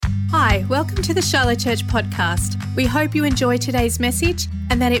Hi, welcome to the Shiloh Church podcast. We hope you enjoy today's message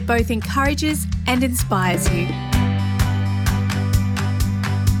and that it both encourages and inspires you.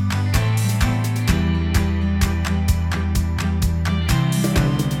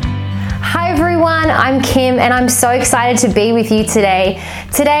 Hi everyone, I'm Kim and I'm so excited to be with you today.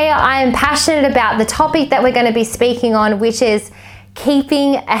 Today I am passionate about the topic that we're going to be speaking on, which is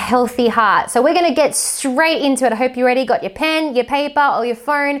keeping a healthy heart. So we're going to get straight into it. I hope you're ready, got your pen, your paper or your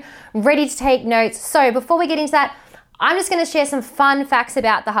phone ready to take notes. So before we get into that, I'm just going to share some fun facts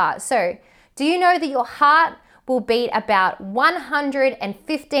about the heart. So do you know that your heart will beat about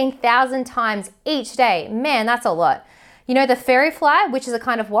 115,000 times each day? Man, that's a lot. You know the fairy fly, which is a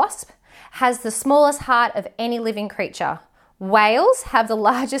kind of wasp, has the smallest heart of any living creature. Whales have the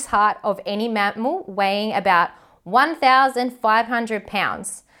largest heart of any mammal, weighing about 1,500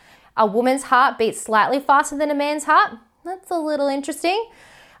 pounds. A woman's heart beats slightly faster than a man's heart. That's a little interesting.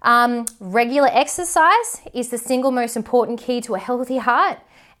 Regular exercise is the single most important key to a healthy heart,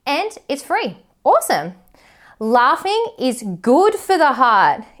 and it's free. Awesome. Laughing is good for the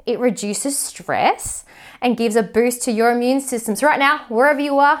heart. It reduces stress and gives a boost to your immune system. So right now, wherever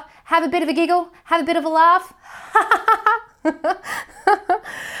you are, have a bit of a giggle, have a bit of a laugh.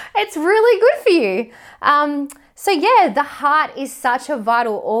 It's really good for you. So yeah, the heart is such a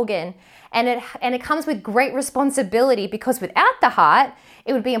vital organ, and it comes with great responsibility, because without the heart,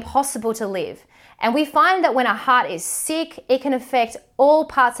 it would be impossible to live. And we find that when our heart is sick, it can affect all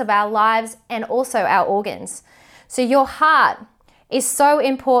parts of our lives and also our organs. So your heart is so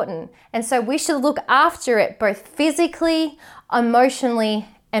important, and so we should look after it both physically, emotionally,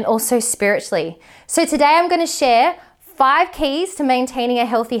 and also spiritually. So today I'm going to share 5 keys to maintaining a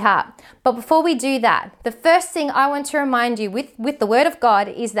healthy heart. But before we do that, the first thing I want to remind you with the Word of God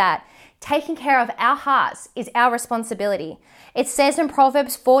is that taking care of our hearts is our responsibility. It says in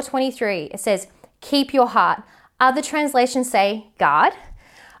Proverbs 4:23, it says, keep your heart. Other translations say guard,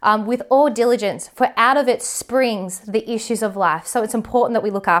 with all diligence, for out of it springs the issues of life. So it's important that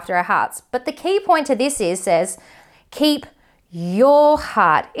we look after our hearts. But the key point to this says, keep your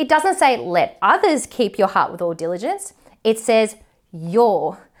heart. It doesn't say let others keep your heart with all diligence. It says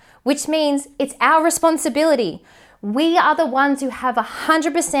your, which means it's our responsibility. We are the ones who have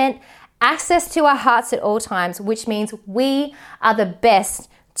 100% access to our hearts at all times, which means we are the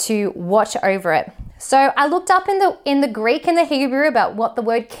best to watch over it. So I looked up in the Greek and the Hebrew about what the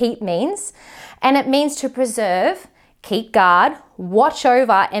word keep means, and it means to preserve, keep guard, watch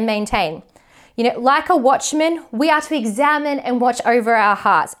over, and maintain. You know, like a watchman, we are to examine and watch over our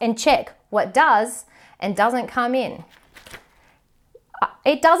hearts and check what does and doesn't come in.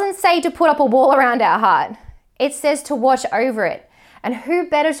 It doesn't say to put up a wall around our heart. It says to watch over it. And who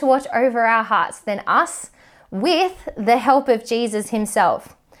better to watch over our hearts than us, with the help of Jesus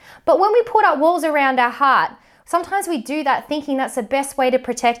himself? But when we put up walls around our heart, sometimes we do that thinking that's the best way to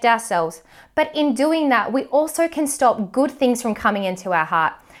protect ourselves. But in doing that, we also can stop good things from coming into our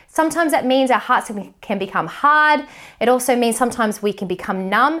heart. Sometimes that means our hearts can become hard. It also means sometimes we can become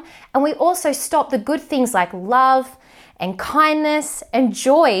numb. And we also stop the good things like love and kindness and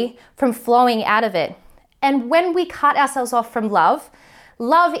joy from flowing out of it. And when we cut ourselves off from love,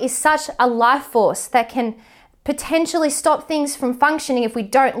 love is such a life force that can potentially stop things from functioning if we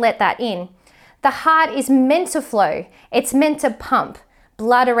don't let that in. The heart is meant to flow. It's meant to pump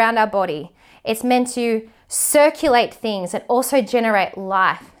blood around our body. It's meant to circulate things and also generate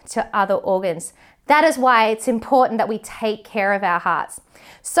life to other organs. That is why it's important that we take care of our hearts.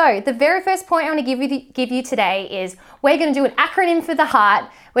 So the very first point I want to give you today is we're going to do an acronym for the heart.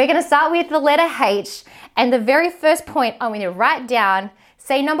 We're going to start with the letter H, and the very first point I'm going to write down,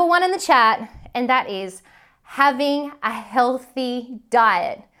 say number 1 in the chat, and that is having a healthy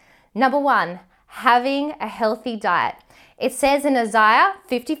diet. Number 1, having a healthy diet. It says in Isaiah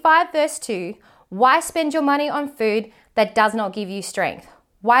 55 verse 2, why spend your money on food that does not give you strength?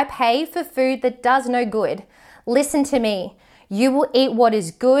 Why pay for food that does no good? Listen to me. You will eat what is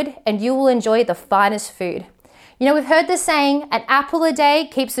good and you will enjoy the finest food. You know, we've heard the saying, an apple a day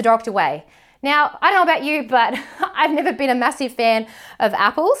keeps the doctor away. Now, I don't know about you, but I've never been a massive fan of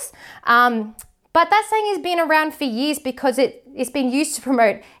apples. But that saying has been around for years because it's been used to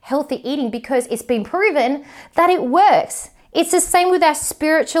promote healthy eating, because it's been proven that it works. It's the same with our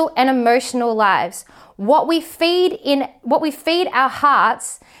spiritual and emotional lives. What we feed our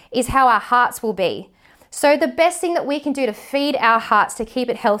hearts is how our hearts will be. So the best thing that we can do to feed our hearts to keep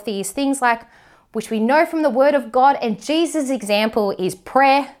it healthy is things like, which we know from the Word of God and Jesus' example, is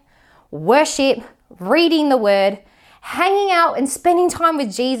prayer, worship, reading the Word, hanging out and spending time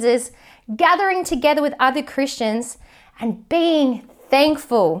with Jesus, gathering together with other Christians, and being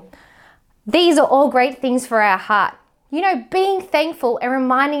thankful. These are all great things for our heart. Being thankful and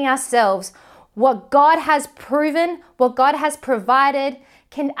reminding ourselves what God has proven, what God has provided,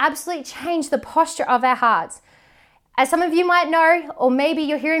 can absolutely change the posture of our hearts. As some of you might know, or maybe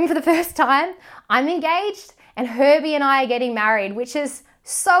you're hearing for the first time, I'm engaged and Herbie and I are getting married, which is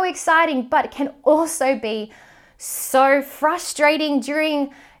so exciting, but can also be so frustrating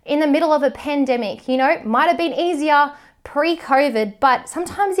in the middle of a pandemic. Might have been easier pre-COVID, but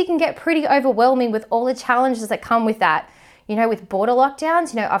sometimes it can get pretty overwhelming with all the challenges that come with that. With border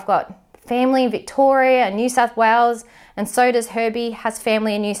lockdowns, I've got family in Victoria and New South Wales, and so does Herbie, has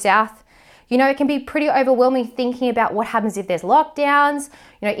family in New South. It can be pretty overwhelming thinking about what happens if there's lockdowns,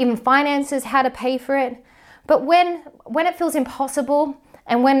 even finances, how to pay for it. But when it feels impossible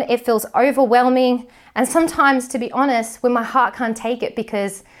and when it feels overwhelming, and sometimes, to be honest, when my heart can't take it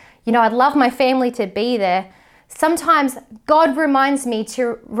because, I'd love my family to be there, sometimes God reminds me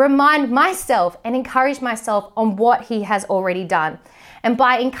to remind myself and encourage myself on what He has already done. And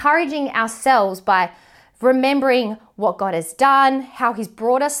by encouraging ourselves, by remembering what God has done, how He's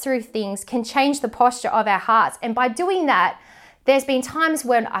brought us through things, can change the posture of our hearts. And by doing that, there's been times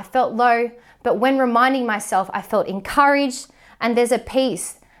when I felt low, but when reminding myself, I felt encouraged, and there's a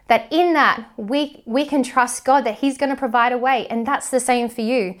peace that in that we can trust God that He's going to provide a way. And that's the same for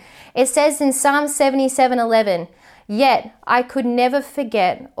you. It says in Psalm 77:11, "Yet I could never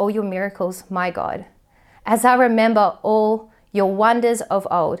forget all your miracles, my God, as I remember all your wonders of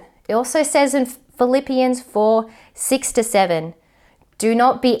old." It also says in Philippians 4:6-7, "Do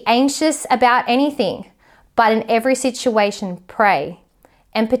not be anxious about anything, but in every situation pray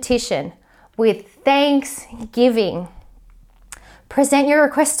and petition with thanksgiving. Present your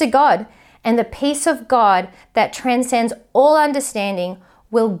requests to God, and the peace of God that transcends all understanding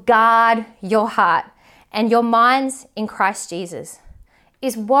will guard your heart and your minds in Christ Jesus."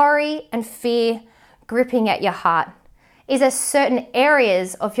 Is worry and fear gripping at your heart? Is there certain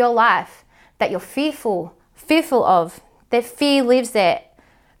areas of your life that you're fearful of, that fear lives there?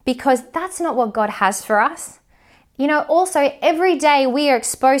 Because that's not what God has for us. Also every day we are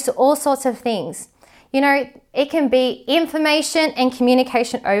exposed to all sorts of things. It can be information and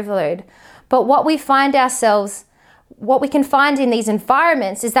communication overload. But what we can find in these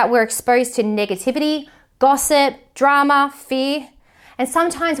environments is that we're exposed to negativity, gossip, drama, fear. And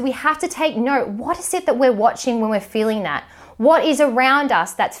sometimes we have to take note, what is it that we're watching when we're feeling that? What is around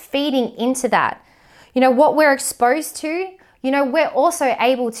us that's feeding into that? What we're exposed to, we're also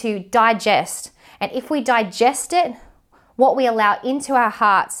able to digest. And if we digest it, what we allow into our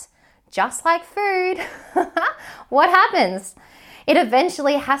hearts, just like food, what happens? It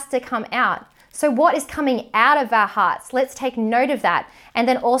eventually has to come out. So what is coming out of our hearts? Let's take note of that, and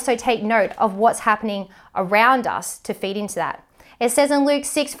then also take note of what's happening around us to feed into that. It says in Luke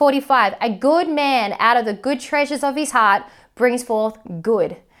 6:45, "A good man out of the good treasures of his heart brings forth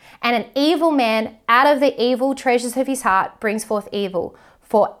good, and an evil man out of the evil treasures of his heart brings forth evil.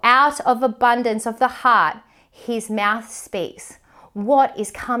 For out of abundance of the heart, his mouth speaks." What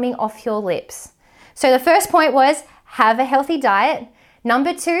is coming off your lips? So the first point was have a healthy diet.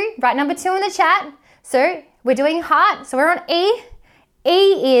 Number 2, write number 2 in the chat. So we're doing heart. So we're on E.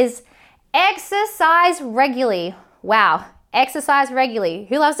 E is exercise regularly. Wow, exercise regularly.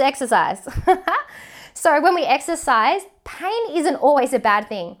 Who loves to exercise? So when we exercise, pain isn't always a bad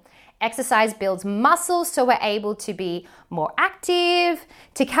thing. Exercise builds muscles so we're able to be more active,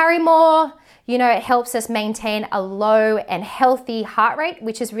 to carry more. It helps us maintain a low and healthy heart rate,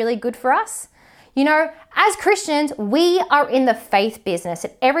 which is really good for us. As Christians, we are in the faith business.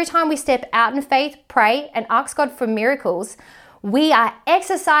 And every time we step out in faith, pray, and ask God for miracles, we are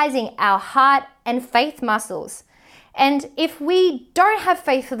exercising our heart and faith muscles. And if we don't have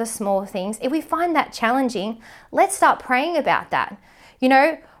faith for the small things, if we find that challenging, let's start praying about that.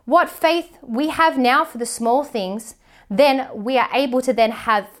 What faith we have now for the small things, then we are able to then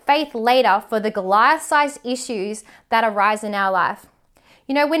have faith later for the Goliath-sized issues that arise in our life.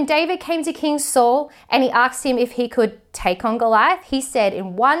 When David came to King Saul and he asked him if he could take on Goliath, he said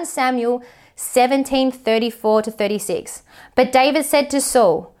in 1 Samuel 17:34-36, "But David said to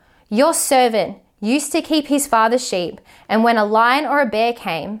Saul, 'Your servant used to keep his father's sheep, and when a lion or a bear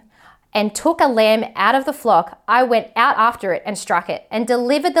came and took a lamb out of the flock, I went out after it and struck it and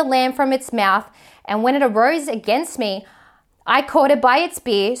delivered the lamb from its mouth. And when it arose against me, I caught it by its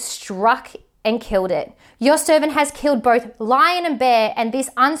beard, struck and killed it. Your servant has killed both lion and bear, and this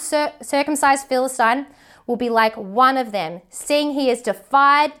uncircumcised Philistine will be like one of them, seeing he has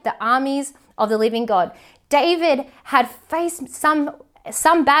defied the armies of the living God." David had faced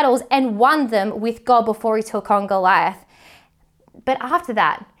some battles and won them with God before he took on Goliath. But after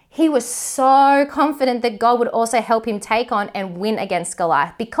that, he was so confident that God would also help him take on and win against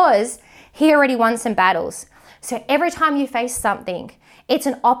Goliath because he already won some battles. So every time you face something, it's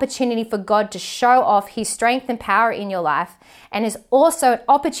an opportunity for God to show off his strength and power in your life, and is also an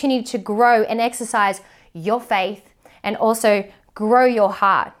opportunity to grow and exercise your faith and also grow your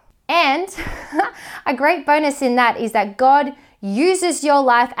heart. And a great bonus in that is that God uses your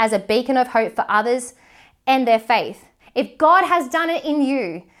life as a beacon of hope for others and their faith. If God has done it in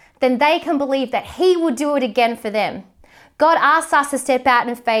you, then they can believe that he will do it again for them. God asks us to step out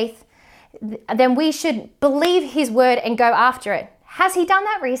in faith, then we should believe his word and go after it. Has he done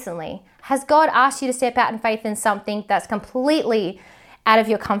that recently? Has God asked you to step out in faith in something that's completely out of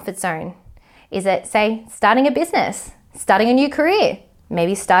your comfort zone? Is it, say, starting a business, starting a new career,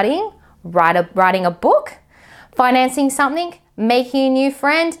 maybe studying, writing a book, financing something, making a new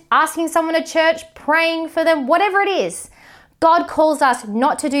friend, asking someone at church, praying for them, whatever it is? God calls us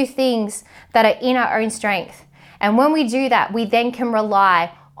not to do things that are in our own strength. And when we do that, we then can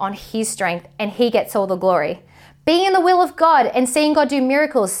rely on his strength and he gets all the glory. Being in the will of God and seeing God do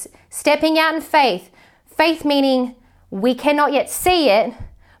miracles, stepping out in faith. Faith meaning we cannot yet see it,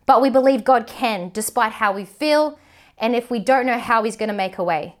 but we believe God can, despite how we feel, and if we don't know how he's going to make a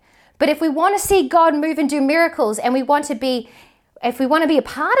way. But if we want to see God move and do miracles, and if we want to be a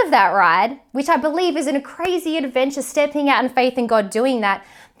part of that ride, which I believe is a crazy adventure, stepping out in faith and God doing that,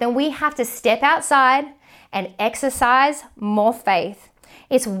 then we have to step outside and exercise more faith.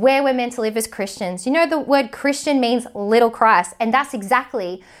 It's where we're meant to live as Christians. You know, the word Christian means little Christ, and that's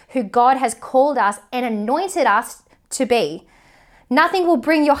exactly who God has called us and anointed us to be. Nothing will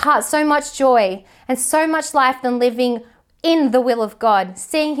bring your heart so much joy and so much life than living in the will of God,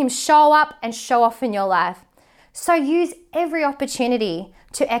 seeing him show up and show off in your life. So use every opportunity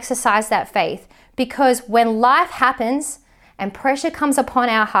to exercise that faith, because when life happens and pressure comes upon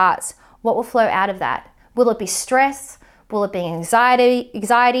our hearts, what will flow out of that? Will it be stress? Will it be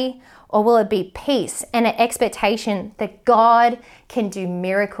anxiety? Or will it be peace and an expectation that God can do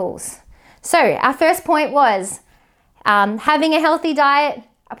miracles? So our first point was having a healthy diet.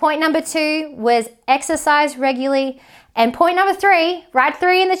 Point number 2 was exercise regularly. And point number 3, write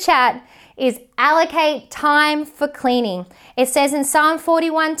 3 in the chat, is allocate time for cleaning. It says in Psalm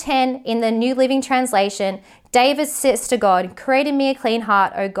 41:10 in the New Living Translation, David says to God, "Create in me a clean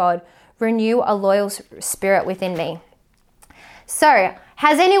heart, O God, renew a loyal spirit within me." So,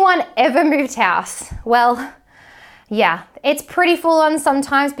 has anyone ever moved house? Well, yeah, it's pretty full on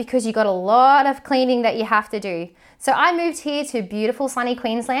sometimes because you got a lot of cleaning that you have to do. So I moved here to beautiful sunny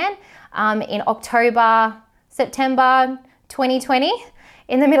Queensland in September 2020,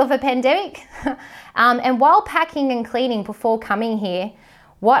 in the middle of a pandemic. And while packing and cleaning before coming here,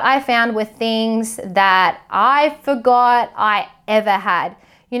 what I found were things that I forgot I ever had.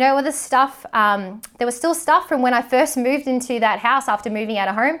 You know, with the stuff, there was still stuff from when I first moved into that house after moving out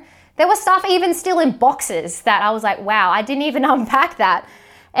of home. There was stuff even still in boxes that I was like, wow, I didn't even unpack that.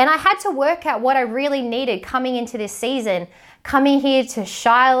 And I had to work out what I really needed coming into this season, coming here to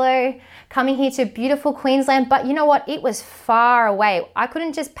Shiloh, coming here to beautiful Queensland. But you know what? It was far away. I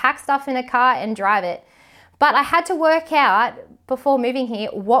couldn't just pack stuff in a car and drive it. But I had to work out before moving here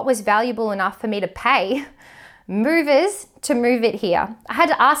what was valuable enough for me to pay movers to move it here. I had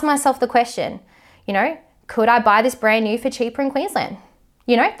to ask myself the question, you know, could I buy this brand new for cheaper in Queensland?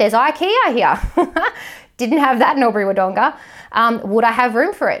 You know, there's IKEA here. Didn't have that in Albury-Wodonga. Would I have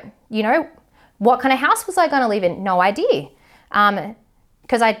room for it? You know, what kind of house was I going to live in? No idea.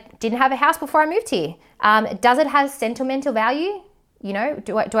 Because I didn't have a house before I moved here. Does it have sentimental value? You know,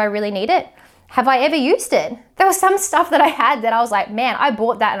 do I really need it? Have I ever used it? There was some stuff that I had that I was like, man, I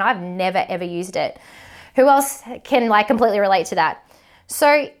bought that and I've never ever used it. Who else can like completely relate to that?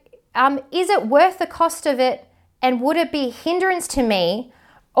 So is it worth the cost of it, and would it be a hindrance to me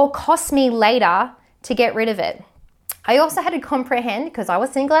or cost me later to get rid of it? I also had to comprehend, because I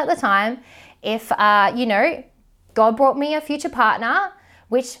was single at the time, if, you know, God brought me a future partner,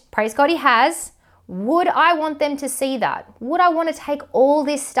 which praise God he has, would I want them to see that? Would I want to take all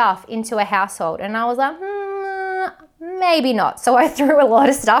this stuff into a household? And I was like, maybe not. So I threw a lot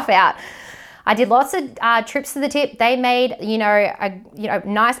of stuff out. I did lots of trips to the tip. They made, a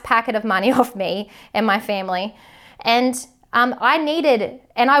nice packet of money off me and my family. And I needed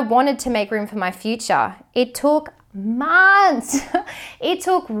and I wanted to make room for my future. It took months. It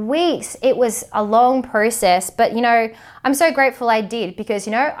took weeks. It was a long process, but I'm so grateful I did, because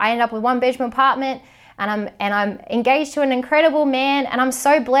I ended up with 1-bedroom apartment, and I'm engaged to an incredible man, and I'm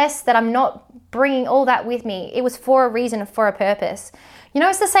so blessed that I'm not bringing all that with me. It was for a reason, for a purpose.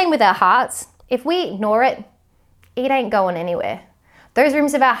 It's the same with our hearts. If we ignore it, it ain't going anywhere. Those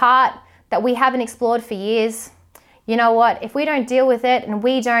rooms of our heart that we haven't explored for years, you know what? If we don't deal with it and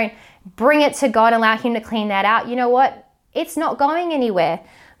we don't bring it to God and allow Him to clean that out, you know what? It's not going anywhere.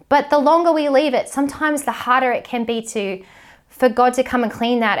 But the longer we leave it, sometimes the harder it can be for God to come and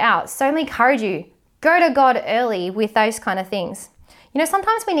clean that out. So let me encourage you, go to God early with those kind of things. You know,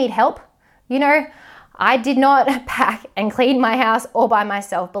 sometimes we need help. You know, I did not pack and clean my house all by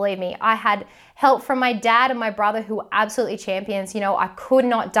myself, believe me. I had help from my dad and my brother who were absolutely champions. You know, I could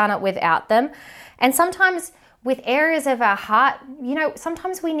not have done it without them. And sometimes with areas of our heart, you know,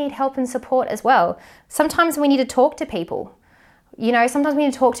 sometimes we need help and support as well. Sometimes we need to talk to people. You know, sometimes we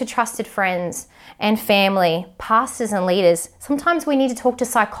need to talk to trusted friends and family, pastors and leaders. Sometimes we need to talk to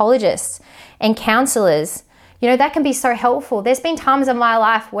psychologists and counselors. You know, that can be so helpful. There's been times in my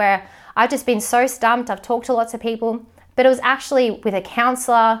life where I've just been so stumped. I've talked to lots of people, but it was actually with a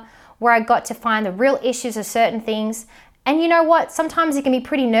counselor where I got to find the real issues of certain things. And you know what? Sometimes it can be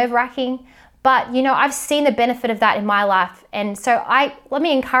pretty nerve-wracking, but you know, I've seen the benefit of that in my life. And so let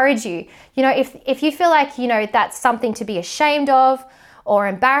me encourage you, you know, if you feel like, you know, that's something to be ashamed of or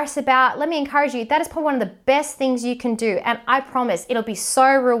embarrassed about, let me encourage you, that is probably one of the best things you can do. And I promise it'll be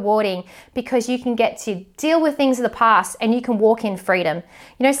so rewarding because you can get to deal with things of the past and you can walk in freedom.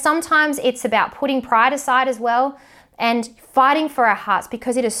 You know, sometimes it's about putting pride aside as well and fighting for our hearts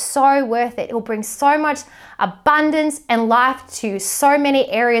because it is so worth it. It will bring so much abundance and life to so many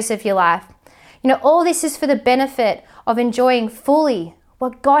areas of your life. You know, all this is for the benefit of enjoying fully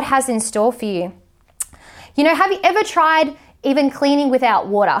what God has in store for you. You know, have you ever tried even cleaning without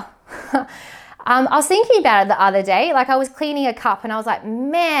water? I was thinking about it the other day. Like I was cleaning a cup and I was like,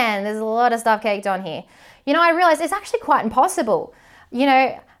 man, there's a lot of stuff caked on here. You know, I realized it's actually quite impossible. You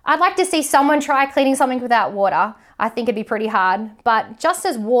know, I'd like to see someone try cleaning something without water. I think it'd be pretty hard. But just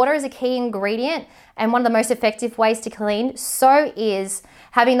as water is a key ingredient and one of the most effective ways to clean, so is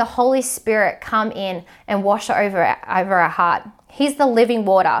having the Holy Spirit come in and wash over our heart. He's the living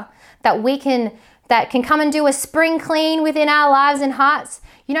water that can come and do a spring clean within our lives and hearts.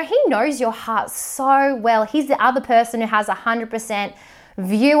 You know, He knows your heart so well. He's the other person who has 100%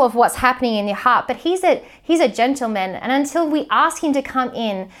 view of what's happening in your heart, but he's a gentleman, and until we ask Him to come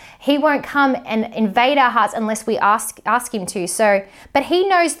in, He won't come and invade our hearts unless we ask Him to. So, but He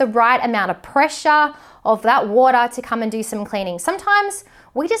knows the right amount of pressure of that water to come and do some cleaning. Sometimes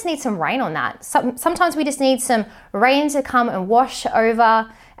we just need some rain on that. Sometimes we just need some rain to come and wash over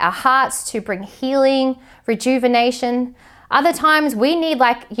our hearts to bring healing, rejuvenation. Other times we need,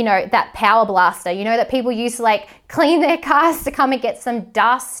 like, you know, that power blaster, you know, that people use to like clean their cars to come and get some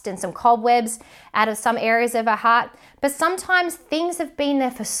dust and some cobwebs out of some areas of our heart. But sometimes things have been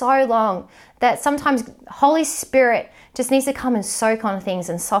there for so long that sometimes Holy Spirit just needs to come and soak on things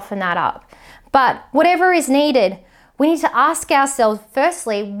and soften that up. But whatever is needed, we need to ask ourselves,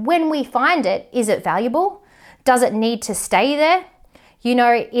 firstly, when we find it, is it valuable? Does it need to stay there? You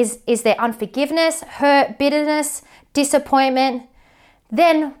know, is there unforgiveness, hurt, bitterness, disappointment?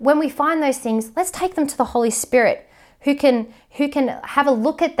 Then when we find those things, let's take them to the Holy Spirit who can have a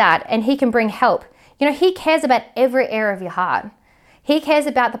look at that, and He can bring help. You know, He cares about every area of your heart. He cares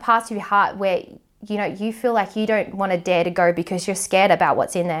about the parts of your heart where, you know, you feel like you don't want to dare to go because you're scared about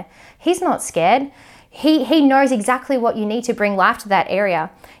what's in there. He's not scared. He knows exactly what you need to bring life to that area.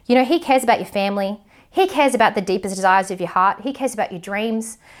 You know, He cares about your family. He cares about the deepest desires of your heart. He cares about your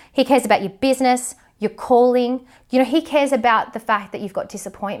dreams. He cares about your business, your calling. You know, He cares about the fact that you've got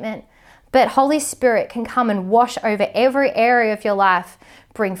disappointment. But Holy Spirit can come and wash over every area of your life,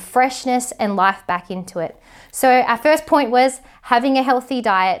 bring freshness and life back into it. So our first point was having a healthy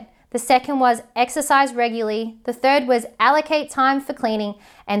diet. The second was exercise regularly. The third was allocate time for cleaning.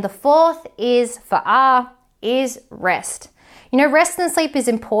 And the fourth is rest. You know, rest and sleep is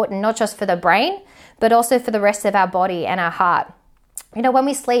important, not just for the brain, but also for the rest of our body and our heart. You know, when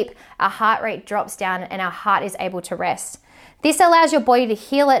we sleep, our heart rate drops down and our heart is able to rest. This allows your body to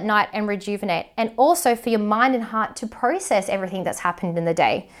heal at night and rejuvenate, and also for your mind and heart to process everything that's happened in the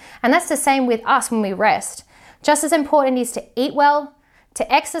day. And that's the same with us when we rest. Just as important is to eat well,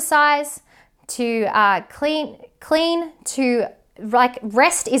 to exercise, to clean, to like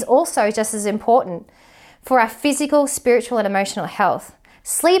rest is also just as important for our physical, spiritual, and emotional health.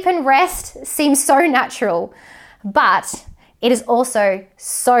 Sleep and rest seems so natural, but it is also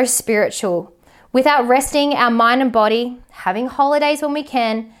so spiritual. Without resting our mind and body, having holidays when we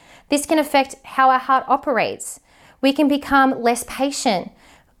can, this can affect how our heart operates. We can become less patient,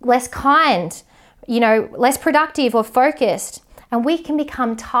 less kind, you know, less productive or focused, and we can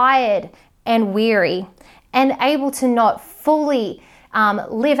become tired and weary and able to not fully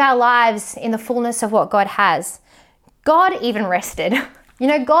live our lives in the fullness of what God has. God even rested.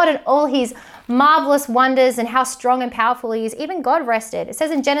 God and all his marvelous wonders and how strong and powerful he is, even God rested. It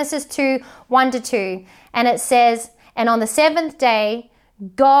says in Genesis 2:1-2, and it says, and on the seventh day,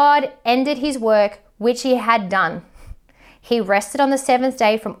 God ended his work which he had done. He rested on the seventh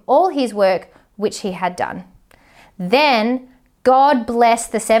day from all his work which he had done. Then God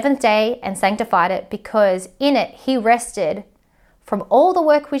blessed the seventh day and sanctified it, because in it he rested from all the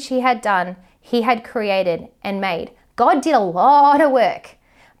work which he had done, he had created and made. God did a lot of work,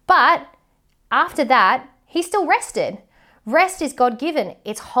 but after that, he still rested. Rest is God-given.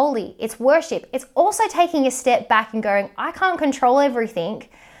 It's holy. It's worship. It's also taking a step back and going, I can't control everything,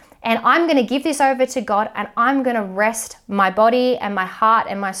 and I'm going to give this over to God, and I'm going to rest my body and my heart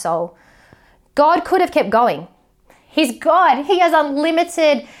and my soul. God could have kept going. He's God. He has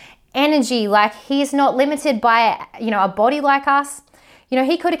unlimited energy. Like, he's not limited by, a body like us.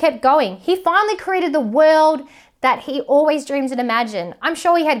 He could have kept going. He finally created the world that he always dreams and imagined. I'm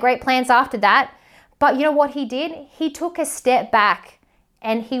sure he had great plans after that. But you know what he did? He took a step back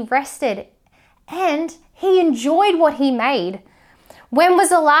and he rested and he enjoyed what he made. When was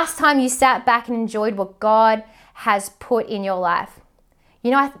the last time you sat back and enjoyed what God has put in your life?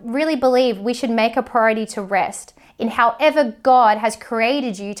 I really believe we should make a priority to rest in however God has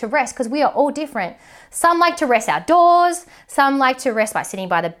created you to rest, because we are all different. Some like to rest outdoors. Some like to rest by sitting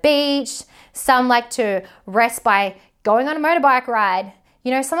by the beach. Some like to rest by going on a motorbike ride.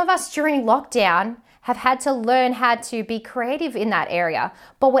 Some of us during lockdown have had to learn how to be creative in that area.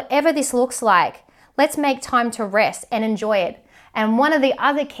 But whatever this looks like, let's make time to rest and enjoy it. And one of the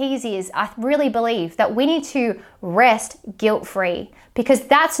other keys is, I really believe that we need to rest guilt-free, because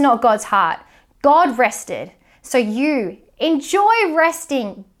that's not God's heart. God rested. So you enjoy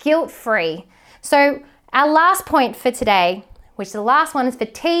resting guilt-free. So our last point for today, which the last one is for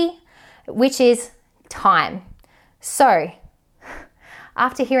T, which is time. So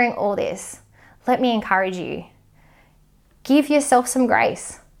after hearing all this, let me encourage you. Give yourself some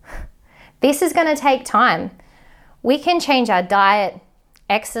grace. This is going to take time. We can change our diet,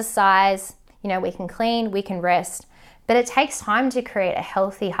 exercise, we can clean, we can rest, but it takes time to create a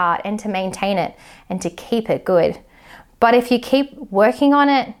healthy heart and to maintain it and to keep it good. But if you keep working on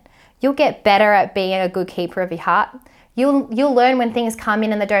it, you'll get better at being a good keeper of your heart. You'll learn when things come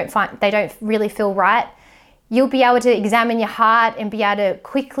in and they don't really feel right. You'll be able to examine your heart and be able to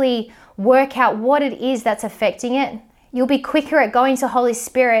quickly work out what it is that's affecting it. You'll be quicker at going to Holy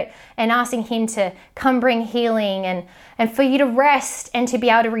Spirit and asking him to come bring healing and for you to rest and to be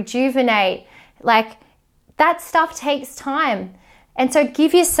able to rejuvenate. Like, that stuff takes time. And so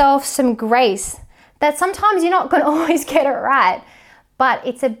give yourself some grace that sometimes you're not going to always get it right, but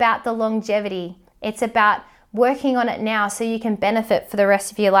it's about the longevity. It's about working on it now so you can benefit for the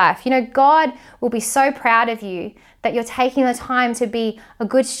rest of your life. God will be so proud of you that you're taking the time to be a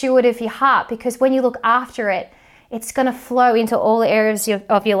good steward of your heart, because when you look after it, it's going to flow into all areas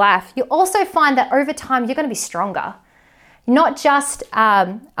of your life. You also find that over time, you're going to be stronger. Not just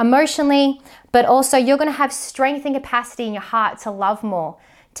emotionally, but also you're going to have strength and capacity in your heart to love more,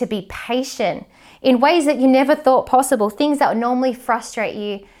 to be patient in ways that you never thought possible. Things that would normally frustrate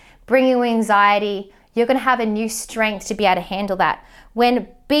you, bring you anxiety, you're going to have a new strength to be able to handle that. When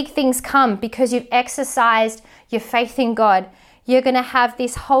big things come, because you've exercised your faith in God, you're going to have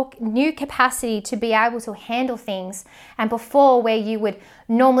this whole new capacity to be able to handle things. And before, where you would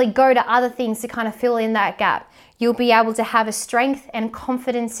normally go to other things to kind of fill in that gap, you'll be able to have a strength and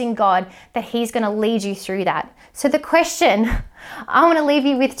confidence in God that he's going to lead you through that. So the question I want to leave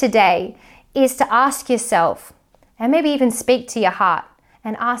you with today is to ask yourself, and maybe even speak to your heart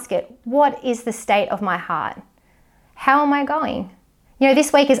and ask it, what is the state of my heart? How am I going?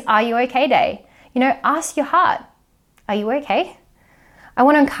 This week is Are You Okay Day. Ask your heart, are you okay? I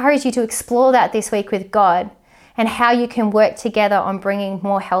want to encourage you to explore that this week with God and how you can work together on bringing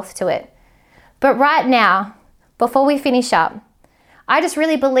more health to it. But right now, before we finish up, I just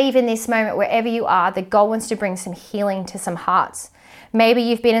really believe in this moment, wherever you are, that God wants to bring some healing to some hearts. Maybe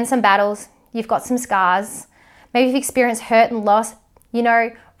you've been in some battles, you've got some scars, maybe you've experienced hurt and loss.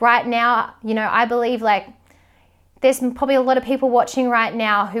 Right now, I believe there's probably a lot of people watching right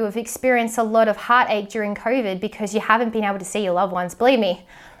now who have experienced a lot of heartache during COVID because you haven't been able to see your loved ones. Believe me,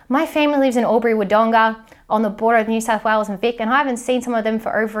 my family lives in Albury-Wodonga on the border of New South Wales and Vic, and I haven't seen some of them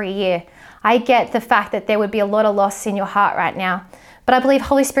for over a year. I get the fact that there would be a lot of loss in your heart right now, but I believe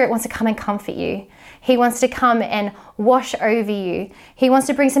Holy Spirit wants to come and comfort you. He wants to come and wash over you. He wants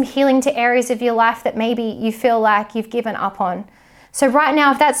to bring some healing to areas of your life that maybe you feel like you've given up on. So right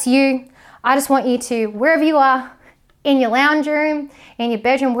now, if that's you, I just want you to, wherever you are, in your lounge room, in your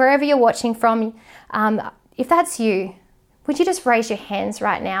bedroom, wherever you're watching from, If that's you, would you just raise your hands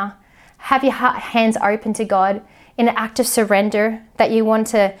right now? Have your hands open to God in an act of surrender that you want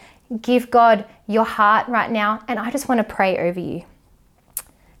to give God your heart right now. And I just want to pray over you.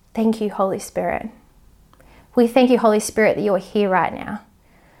 Thank you, Holy Spirit. We thank you, Holy Spirit, that you're here right now.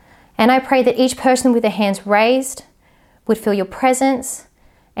 And I pray that each person with their hands raised would feel your presence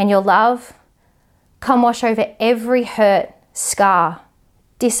and your love. Come wash over every hurt, scar,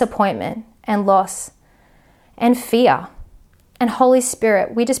 disappointment, and loss, and fear. And Holy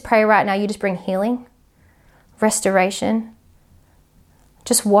Spirit, we just pray right now, you just bring healing, restoration.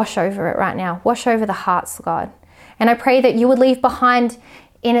 Just wash over it right now. Wash over the hearts, God. And I pray that you would leave behind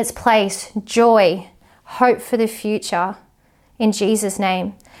in its place joy, hope for the future, in Jesus'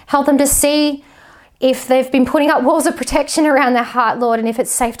 name. Help them to see if they've been putting up walls of protection around their heart, Lord, and if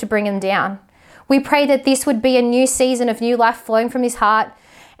it's safe to bring them down. We pray that this would be a new season of new life flowing from this heart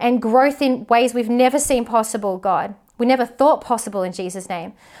and growth in ways we've never seen possible, God. We never thought possible, in Jesus'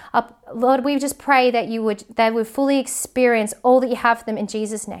 name. Lord, we just pray that they would fully experience all that you have for them in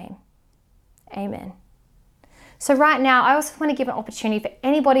Jesus' name. Amen. So right now, I also want to give an opportunity for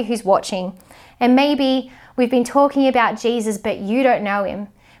anybody who's watching, and maybe we've been talking about Jesus, but you don't know him.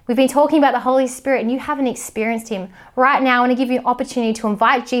 We've been talking about the Holy Spirit and you haven't experienced him. Right now, I want to give you an opportunity to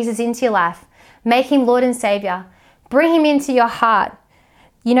invite Jesus into your life, make him Lord and Savior, bring him into your heart.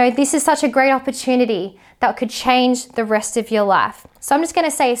 You know, this is such a great opportunity that could change the rest of your life. So I'm just going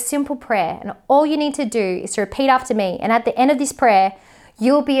to say a simple prayer, and all you need to do is to repeat after me. And at the end of this prayer,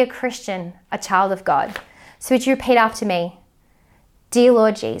 you'll be a Christian, a child of God. So would you repeat after me? Dear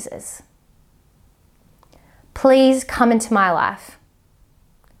Lord Jesus, please come into my life.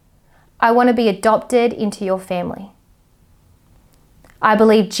 I want to be adopted into your family. I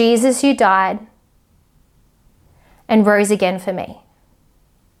believe Jesus, you died and rose again for me.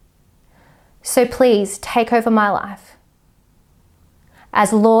 So please take over my life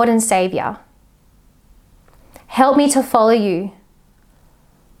as Lord and Savior. Help me to follow you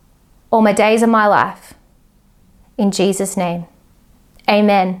all my days of my life. In Jesus' name,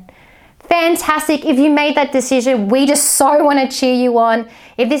 amen. Fantastic. If you made that decision, we just so want to cheer you on.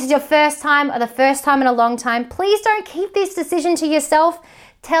 If this is your first time or the first time in a long time, please don't keep this decision to yourself.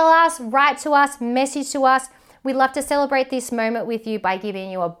 Tell us, write to us, message to us. We'd love to celebrate this moment with you by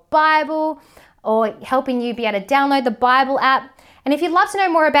giving you a Bible or helping you be able to download the Bible app. And if you'd love to know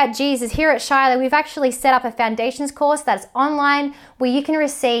more about Jesus, here at Shiloh, we've actually set up a Foundations course that's online where you can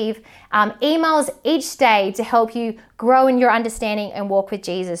receive emails each day to help you grow in your understanding and walk with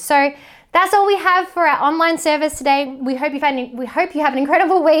Jesus. So that's all we have for our online service today. We hope you have an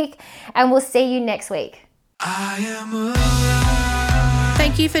incredible week, and we'll see you next week.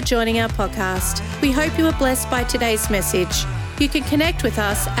 Thank you for joining our podcast. We hope you were blessed by today's message. You can connect with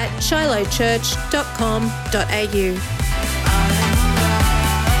us at shilohchurch.com.au.